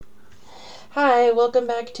Hi, welcome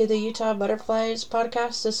back to the Utah Butterflies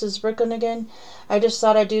podcast. This is Brooklyn again. I just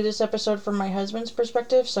thought I'd do this episode from my husband's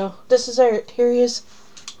perspective, so this is Eric. Here he is.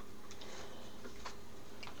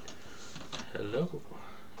 Hello,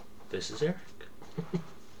 this is Eric.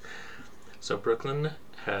 So Brooklyn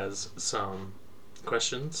has some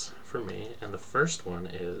questions for me, and the first one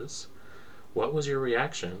is, what was your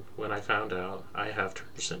reaction when I found out I have Turner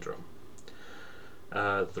syndrome?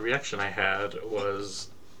 The reaction I had was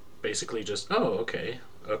basically just, oh, okay,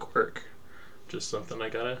 a quirk. Just something I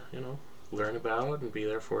gotta, learn about and be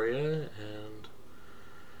there for you, and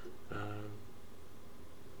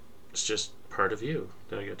it's just part of you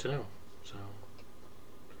that I get to know. So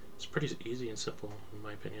it's pretty easy and simple, in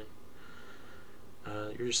my opinion.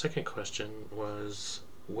 Your second question was,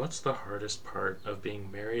 what's the hardest part of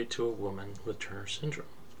being married to a woman with Turner syndrome?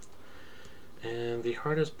 And the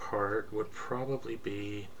hardest part would probably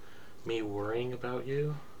be me worrying about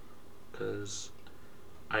you, because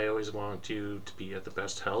I always want you to be at the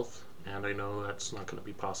best health, and I know that's not going to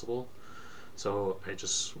be possible. So I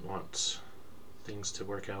just want things to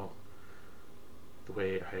work out the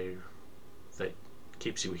way that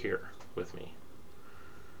keeps you here with me.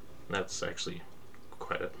 And that's actually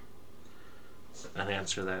quite an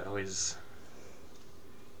answer that always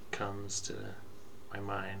comes to my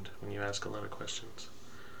mind when you ask a lot of questions.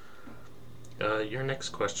 Your next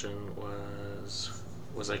question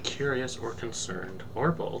was I curious or concerned,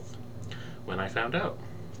 or both, when I found out?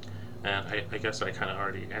 And I guess I kind of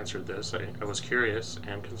already answered this. I was curious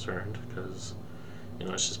and concerned because,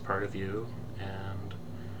 it's just part of you, and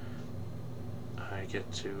I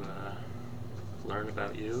get to learn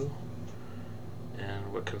about you,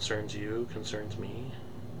 and what concerns you concerns me.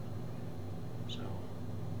 So,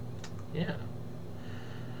 yeah.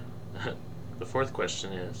 The fourth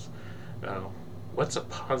question is, what's a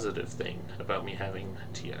positive thing about me having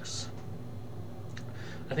TS?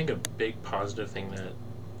 I think a big positive thing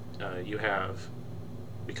that you have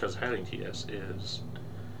because of having TS is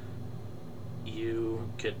you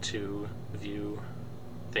get to view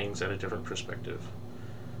things at a different perspective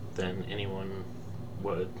than anyone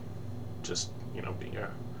would just, being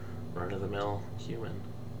a run-of-the-mill human.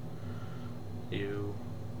 You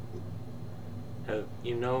have,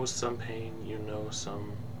 some pain,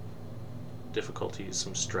 some difficulties,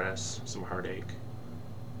 some stress, some heartache,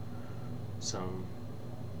 some,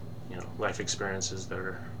 life experiences that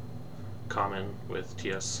are common with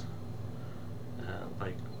TS.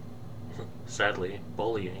 Like, sadly,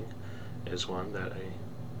 bullying is one that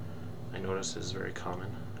I notice is very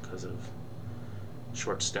common because of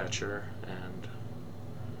short stature, and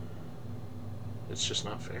it's just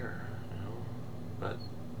not fair, But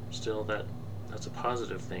still, that's a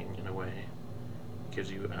positive thing in a way. It gives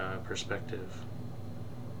you a perspective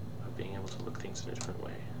of being able to look things in a different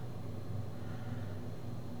way.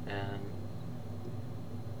 And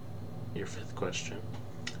your fifth question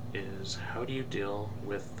is, how do you deal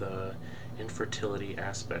with the infertility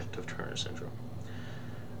aspect of Turner syndrome?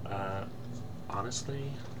 Honestly,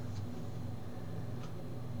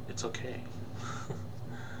 it's okay.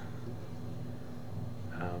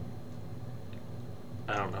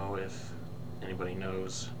 I don't know if anybody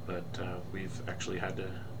knows, but we've actually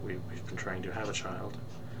we've been trying to have a child,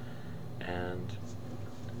 and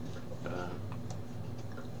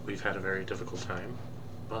we've had a very difficult time,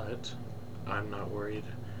 but I'm not worried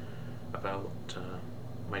about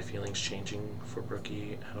my feelings changing for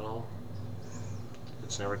Brookie at all.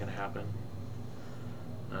 It's never going to happen.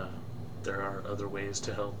 There are other ways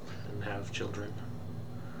to help and have children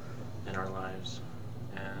in our lives,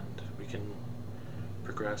 and we can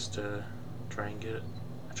progress to try and get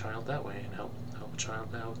a child that way and help a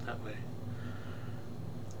child out that way.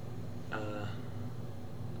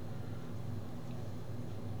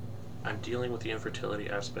 I'm dealing with the infertility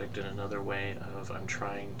aspect in another way of I'm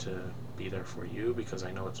trying to be there for you because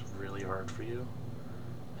I know it's really hard for you,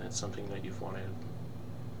 and it's something that you've wanted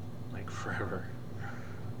like forever.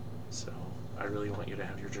 So I really want you to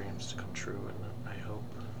have your dreams to come true, and I hope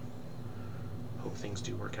things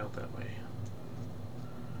do work out that way.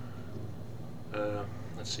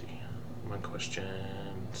 Let's see. I'm on question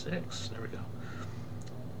 6. There we go.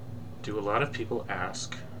 Do a lot of people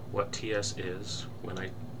ask what TS is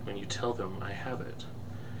when you tell them I have it?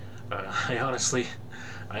 I honestly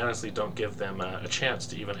don't give them a chance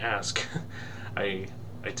to even ask. I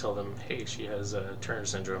tell them, hey, she has Turner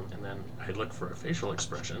syndrome, and then I look for a facial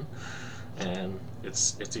expression, and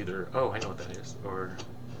it's either, oh, I know what that is, or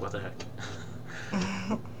what the heck.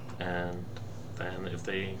 And then if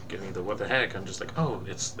they give me the what the heck, I'm just like, oh,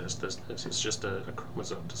 it's this. It's just a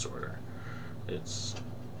chromosome disorder. It's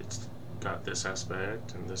got this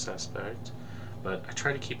aspect and this aspect, but I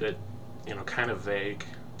try to keep it, kind of vague,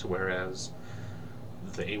 to whereas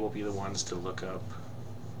they will be the ones to look up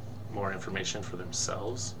more information for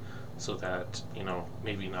themselves, so that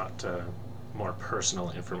maybe not more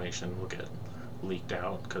personal information will get leaked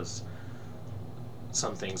out, because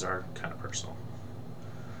some things are kind of personal,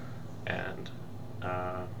 and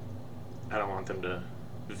I don't want them to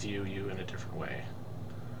view you in a different way.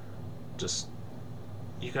 Just,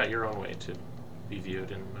 you got your own way to be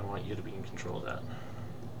viewed, and I want you to be in control of that.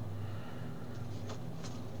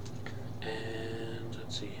 And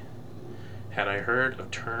let's see. Had I heard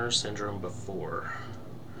of Turner syndrome before?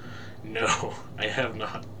 No, I have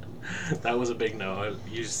not. That was a big no.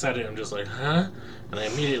 You said it, I'm just like, huh? And I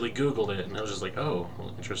immediately Googled it, and I was just like, oh,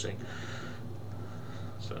 well, interesting.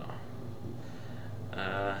 So,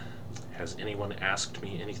 has anyone asked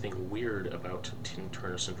me anything weird about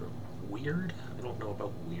Turner syndrome? Weird? I don't know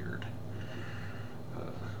about weird.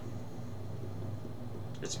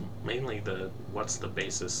 It's mainly what's the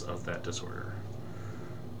basis of that disorder?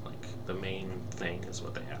 Like, the main thing is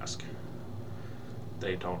what they ask.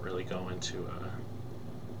 They don't really go into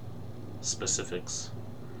specifics,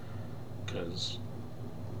 because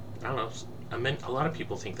I don't know. A lot of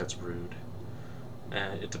people think that's rude.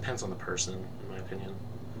 It depends on the person, in my opinion.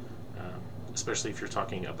 Especially if you're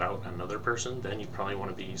talking about another person, then you probably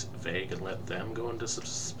want to be vague and let them go into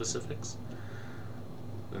specifics.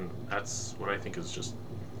 And that's what I think is just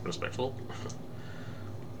respectful.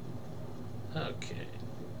 Okay.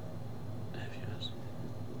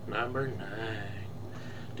 Number 9.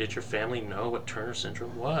 Did your family know what Turner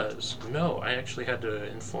syndrome was? No, I actually had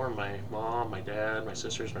to inform my mom, my dad, my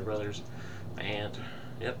sisters, my brothers, my aunt.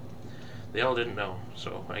 Yep. They all didn't know,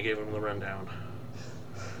 so I gave them the rundown.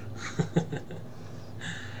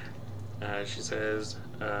 She says,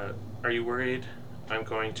 are you worried I'm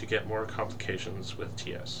going to get more complications with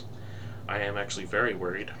TS? I am actually very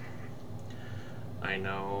worried. I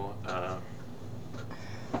know,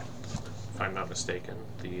 if I'm not mistaken,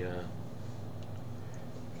 the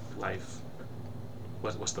life...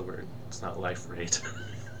 What's the word? It's not life rate.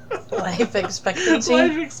 Life expectancy?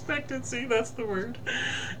 Life expectancy, that's the word.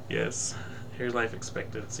 Yes. Your life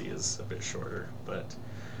expectancy is a bit shorter, but...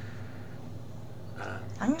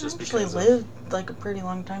 I actually lived like a pretty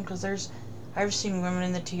long time, because I've seen women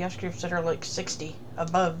in the TS groups that are like 60,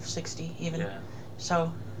 above 60 even. Yeah.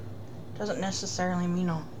 So, doesn't necessarily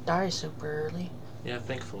mean I'll die super early. Yeah,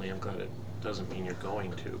 thankfully I'm glad it doesn't mean you're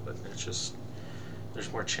going to, but it's just,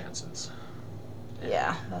 there's more chances.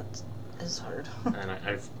 Yeah, that is hard. And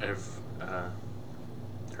I've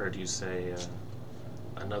heard you say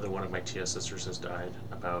another one of my TS sisters has died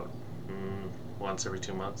about once every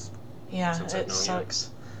 2 months. Yeah, it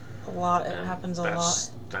sucks a lot. It happens a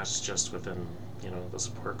lot. That's just within, the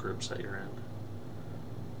support groups that you're in.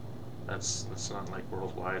 That's not like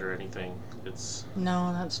worldwide or anything.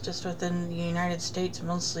 No, that's just within the United States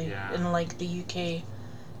mostly. Yeah. And like the UK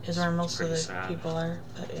is where most of the people are.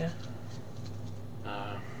 But yeah.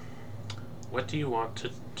 What do you want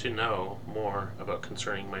to know more about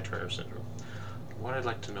concerning my Turner syndrome? What I'd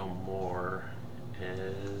like to know more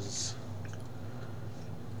is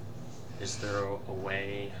there a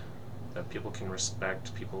way that people can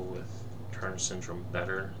respect people with Turner syndrome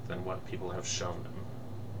better than what people have shown them?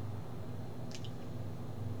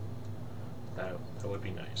 That would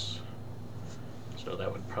be nice. So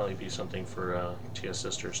that would probably be something for TS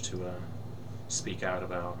sisters to speak out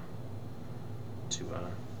about, to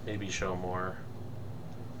maybe show more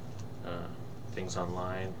things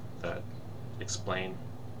online that explain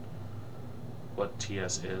what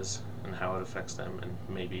TS is and how it affects them, and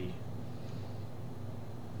maybe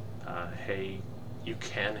hey, you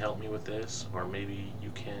can help me with this, or maybe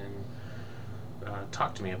you can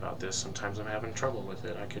talk to me about this. Sometimes I'm having trouble with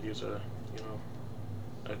it. I could use a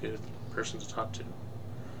good person to talk to.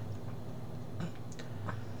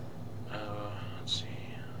 Let's see.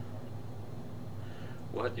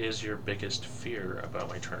 What is your biggest fear about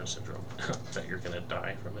my Turner syndrome? That you're gonna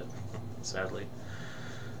die from it, sadly.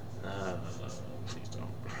 Please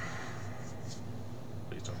don't.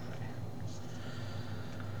 Please don't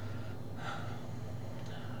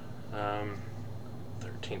die.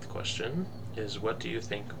 13th question is, what do you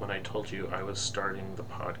think when I told you I was starting the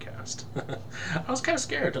podcast? I was kind of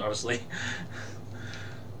scared, honestly,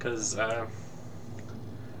 because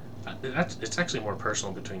it's actually more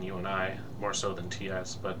personal between you and I, more so than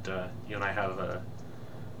TS, but you and I have a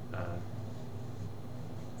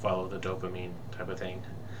follow the dopamine type of thing,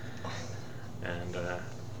 and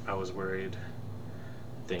I was worried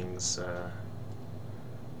things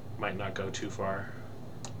might not go too far,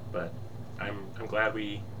 but I'm glad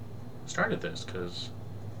we started this, because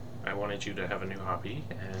I wanted you to have a new hobby,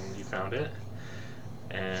 and you found it.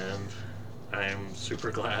 And I'm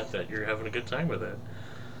super glad that you're having a good time with it.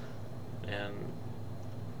 And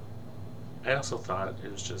I also thought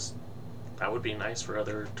it was just, that would be nice for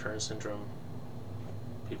other Turner syndrome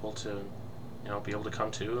people to, be able to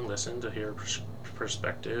come to and listen to hear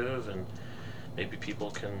perspective, and maybe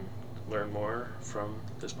people can learn more from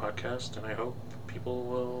this podcast, and I hope people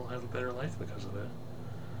will have a better life because of it.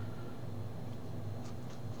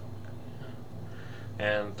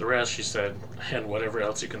 And the rest, she said, and whatever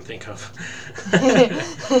else you can think of.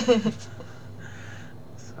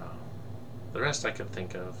 So, the rest I can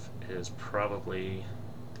think of is probably,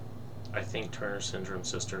 I think Turner syndrome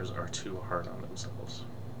sisters are too hard on themselves,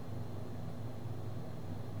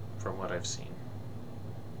 from what I've seen.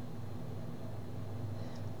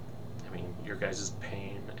 I mean, your guys'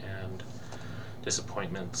 pain and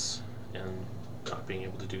disappointments in not being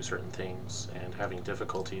able to do certain things and having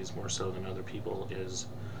difficulties more so than other people is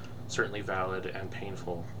certainly valid and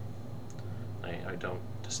painful. I don't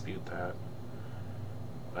dispute that.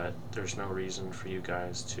 But there's no reason for you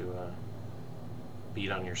guys to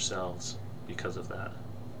beat on yourselves because of that.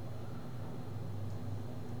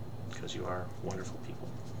 Because you are wonderful people.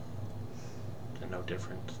 And no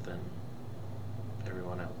different than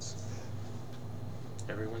everyone else.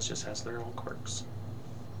 Everyone just has their own quirks.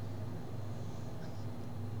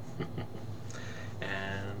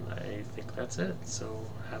 And I think that's it. So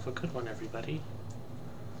have a good one, everybody.